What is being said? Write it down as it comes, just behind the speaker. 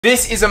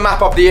This is a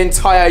map of the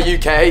entire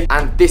UK,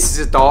 and this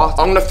is a dart.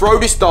 I'm gonna throw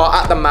this dart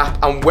at the map,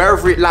 and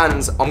wherever it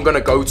lands, I'm gonna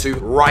go to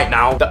right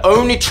now. The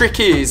only trick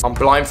is I'm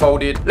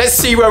blindfolded. Let's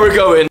see where we're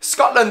going.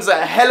 Scotland's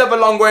a hell of a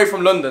long way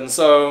from London,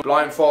 so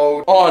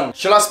blindfold on.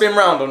 Shall I spin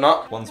round or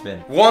not? One spin.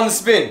 One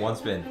spin? One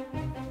spin.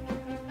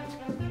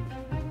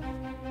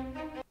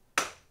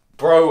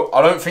 Bro,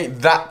 I don't think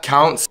that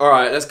counts. All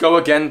right, let's go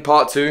again,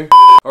 part 2.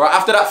 All right,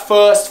 after that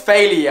first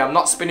failure, I'm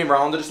not spinning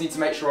round. I just need to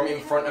make sure I'm in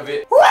front of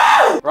it.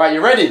 Woo! Right,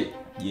 you ready?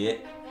 Yeah.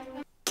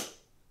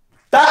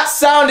 That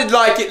sounded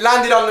like it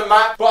landed on the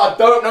map, but I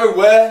don't know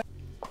where.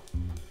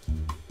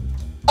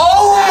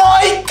 Oh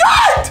my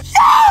God!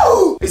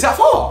 Yo! Is that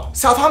far?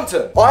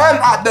 Southampton. I am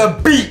at the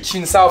beach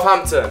in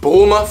Southampton.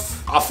 Bournemouth.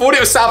 I thought it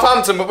was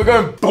Southampton, but we're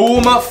going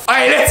Bournemouth.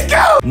 Hey, let's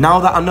go! Now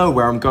that I know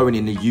where I'm going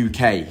in the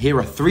UK, here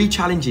are 3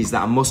 challenges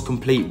that I must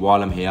complete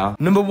while I'm here.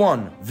 Number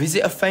 1,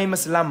 visit a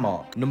famous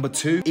landmark. Number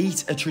 2,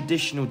 eat a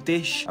traditional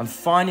dish. And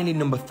finally,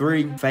 number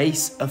 3,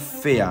 face a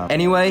fear.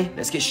 Anyway,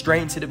 let's get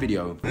straight into the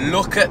video.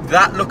 Look at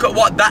that. Look at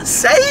what that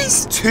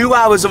says. 2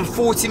 hours and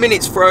 40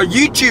 minutes for a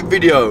YouTube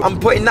video. I'm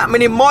putting that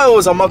many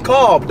miles on my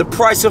car. The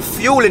price of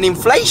fuel and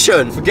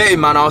inflation. Forget it,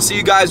 man. I'll see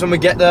you guys when we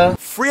get there.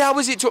 3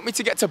 hours it took me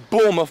to get to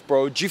Bournemouth,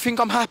 bro. Do you think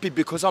I'm happy?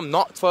 Because I'm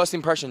not. First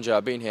impressions, yeah,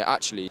 I've been here,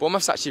 actually.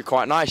 Bournemouth's actually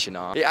quite nice, you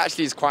know. It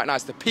actually is quite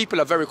nice. The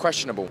people are very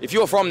questionable. If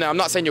you're from there, I'm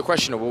not saying you're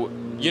questionable.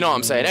 You know what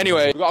I'm saying.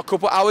 Anyway, we got a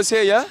couple hours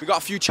here, yeah? We got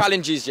a few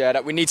challenges, yeah,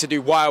 that we need to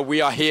do while we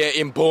are here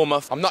in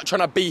Bournemouth. I'm not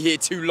trying to be here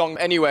too long.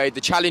 Anyway,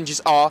 the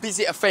challenges are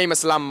visit a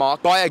famous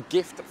landmark, buy a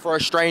gift for a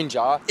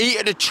stranger,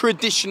 eat a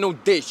traditional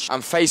dish,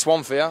 and face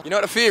one fear. You know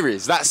what the fear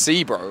is? That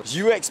sea, bro. Do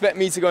you expect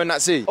me to go in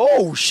that sea?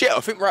 Oh, shit.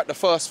 I think we're at the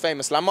first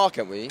famous landmark,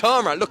 aren't we?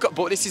 Turn around, look up,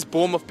 but this is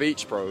Bournemouth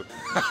Beach, bro.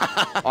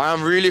 I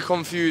am really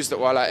confused that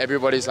while like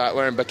everybody's like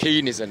wearing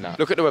bikinis and that.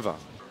 Look at the weather.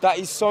 That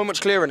is so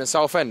much clearer than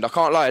Southend. I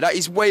can't lie. That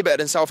is way better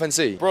than Southend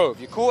Sea. Bro,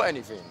 have you caught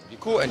anything? Have you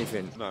caught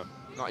anything? No.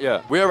 Not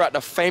yet. We're at the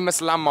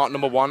famous landmark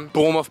number 1,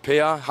 Bournemouth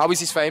Pier. How is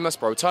this famous,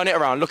 bro? Turn it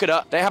around, look at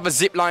that. They have a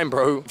zip line,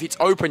 bro. If it's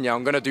open, yeah,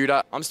 I'm gonna do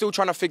that. I'm still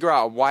trying to figure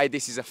out why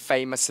this is a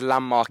famous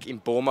landmark in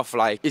Bournemouth.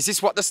 Like, is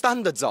this what the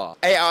standards are?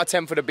 8 out of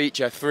 10 for the beach,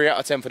 yeah, 3 out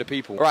of 10 for the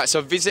people. Right,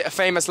 so visit a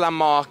famous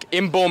landmark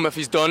in Bournemouth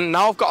is done.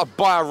 Now I've got to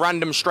buy a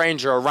random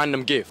stranger a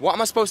random gift. What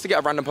am I supposed to get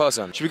a random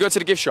person? Should we go to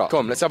the gift shop?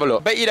 Come, let's have a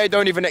look. Bet you they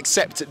don't even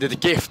accept the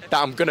gift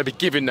that I'm gonna be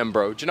giving them,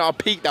 bro. Do you know how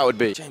peak that would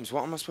be? James,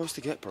 what am I supposed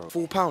to get, bro?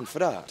 £4 for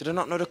that? Did I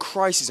not know the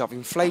crisis of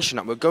inflation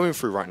that we're going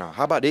through right now?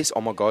 How about this?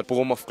 Oh my God,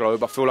 Bournemouth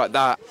Globe. I feel like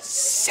that.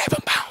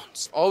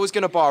 £7. I was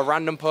gonna buy a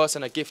random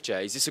person a gift,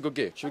 Jay. Is this a good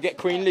gift? Should we get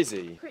Queen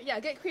Lizzie? Yeah,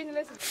 get Queen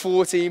Elizabeth.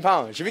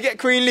 £14. Should we get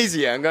Queen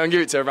Lizzie and go and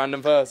give it to a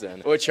random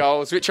person? Or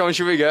Charles? Which one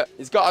should we get?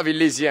 It's gotta be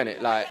Lizzie,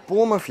 innit? Like,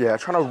 Bournemouth, yeah,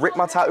 trying to rip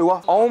my tattoo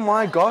off. Oh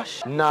my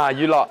gosh. Nah,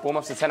 you lot.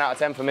 Bournemouth's a 10 out of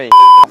 10 for me.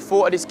 I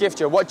thought of this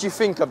gift, yeah. What do you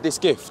think of this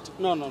gift?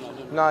 No.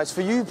 No, it's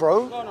for you,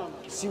 bro. No.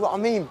 See what I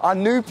mean? I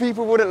knew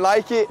people wouldn't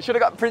like it. Should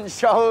have got Prince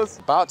Charles.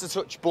 About to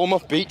touch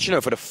Bournemouth Beach, you know,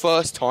 for the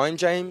first time,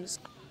 James.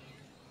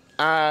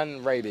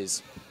 And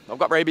rabies. I've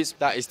got rabies.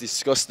 That is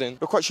disgusting.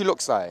 Look what she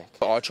looks like.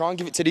 Oh, I'll try and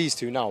give it to these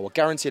 2 now. I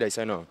guarantee they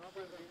say no.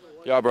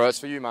 Yeah, bro, it's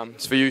for you, man.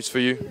 It's for you, it's for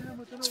you.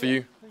 It's for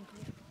you.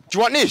 Do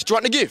you want this? Do you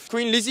want the gift?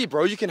 Queen Lizzie,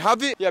 bro, you can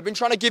have it. Yeah, I've been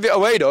trying to give it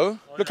away, though.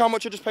 Look how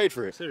much I just paid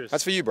for it. Serious?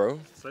 That's for you, bro.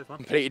 So fun.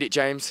 Completed it,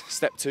 James.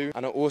 Step 2.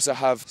 And I also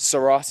have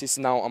psoriasis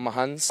now on my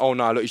hands. Oh,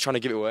 no, look, he's trying to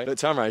give it away. Look,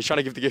 turn around. He's trying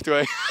to give the gift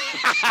away.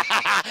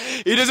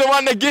 He doesn't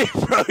want the gift,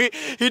 bro.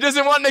 He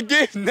doesn't want the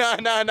gift. Nah,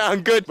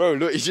 I'm good. Bro,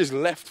 look, he's just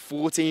left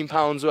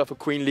 £14 worth of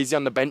Queen Lizzie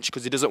on the bench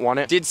because he doesn't want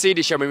it. Did see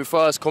this show when we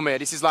first come here.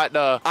 This is like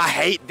the, I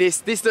hate this.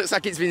 This looks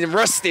like it's been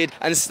rusted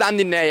and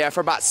standing there, yeah, for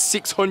about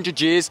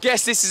 600 years.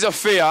 Guess this is a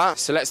fear.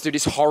 So let's do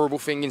this horrible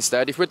thing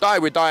instead. If we die,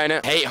 we're dying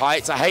it. Hate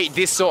heights. I hate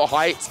this sort of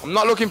height. I'm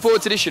not looking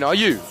forward to this, you know, are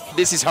you?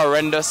 This is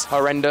horrendous.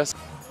 Horrendous.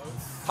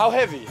 How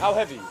heavy? How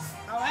heavy?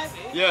 How heavy?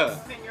 Yeah. I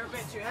think you're a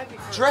bit too heavy.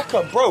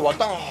 Drecker, bro, I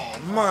don't, oh,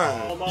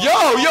 man.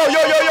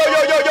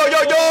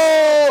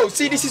 Yo!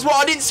 See, this is what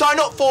I didn't sign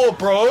up for,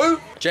 bro.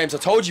 James, I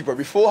told you, bro,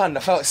 beforehand,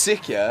 I felt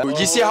sick, yeah?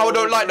 You see how I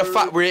don't like the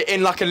fact we're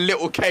in like a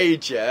little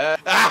cage, yeah?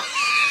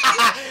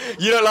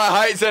 You don't like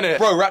heights, innit?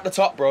 Bro, we're at the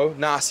top, bro.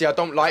 Nah, see, I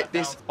don't like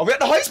this. Are we at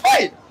the highest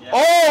point? Yeah.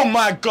 Oh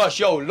my gosh,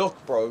 yo,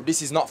 look, bro,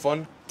 this is not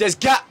fun. There's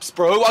gaps,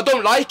 bro. I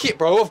don't like it,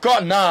 bro. I've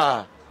got,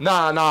 nah.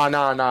 I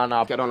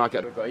don't like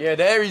it. Yeah,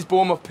 there is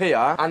Bournemouth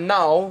Pier. And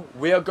now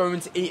we are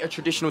going to eat a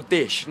traditional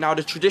dish. Now,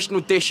 the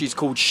traditional dish is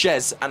called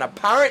shez. And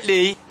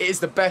apparently, it is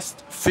the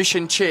best fish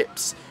and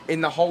chips in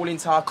the whole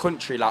entire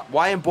country. Like,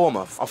 why in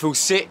Bournemouth? I feel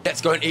sick.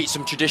 Let's go and eat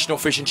some traditional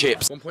fish and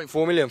chips.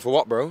 1.4 million for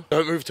what, bro?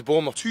 Don't move to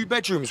Bournemouth. 2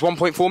 bedrooms,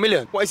 1.4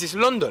 million. What is this,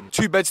 London?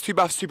 2 beds, 2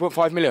 baths,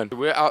 2.5 million.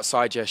 We're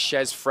outside, yeah,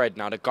 Shez Fred.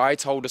 Now, the guy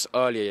told us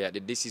earlier, yeah,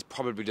 that this is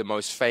probably the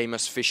most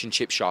famous fish and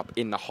chip shop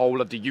in the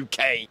whole of the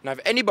UK. Now, if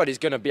anybody's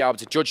gonna be able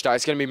to judge that,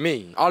 it's gonna be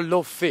me. I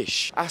love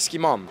fish. Ask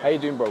your mum. How you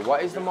doing, bro?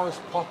 What is the most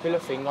popular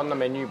thing on the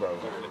menu, bro?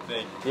 Popular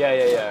thing? Yeah.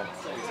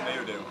 It's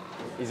noodle.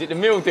 Is it the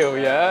meal deal,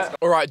 yeah?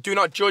 All right, do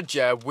not judge,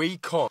 yeah. We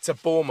come to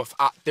Bournemouth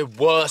at the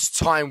worst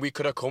time we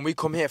could have come. We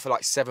come here for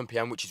like 7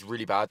 p.m, which is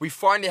really bad. We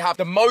finally have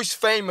the most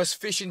famous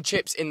fish and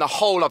chips in the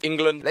whole of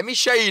England. Let me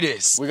show you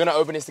this. We're gonna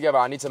open this together.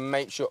 I need to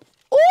make sure.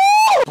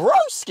 Ooh,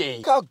 broski!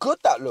 Look how good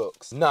that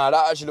looks. Nah,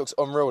 that actually looks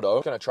unreal though.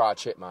 I'm gonna try a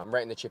chip, man. I'm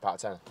rating the chip out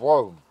of 10.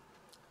 Bro.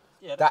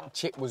 Yeah, that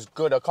chip was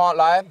good, I can't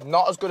lie.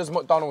 Not as good as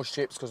McDonald's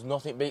chips, because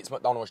nothing beats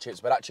McDonald's chips,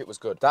 but that chip was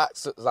good. That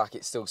looks like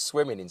it's still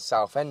swimming in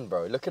Southend,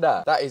 bro. Look at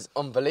that. That is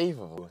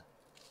unbelievable.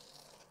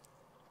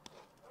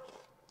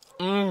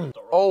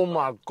 Oh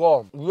my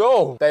God.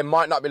 Yo, they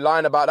might not be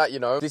lying about that, you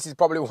know. This is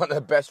probably one of the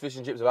best fish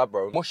and chips I've had,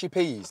 bro. Mushy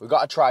peas. We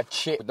gotta try a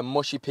chip with the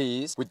mushy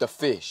peas with the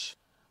fish.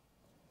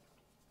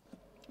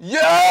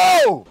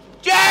 Yo!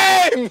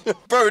 James!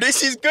 Bro,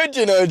 this is good,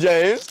 you know,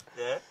 James.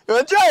 Yeah. You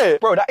wanna try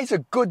it? Bro, that is a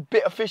good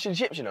bit of fish and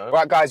chips, you know.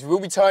 Right, guys, we'll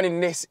be turning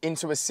this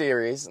into a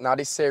series. Now,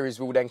 this series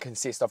will then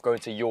consist of going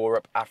to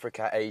Europe,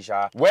 Africa,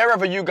 Asia,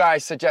 wherever you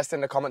guys suggest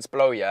in the comments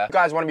below, yeah? If you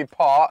guys want to be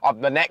part of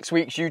the next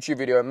week's YouTube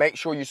video, make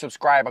sure you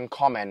subscribe and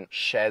comment.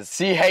 Chez.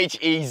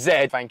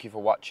 C-H-E-Z. Thank you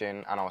for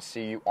watching, and I'll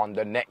see you on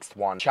the next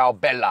one. Ciao,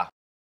 Bella.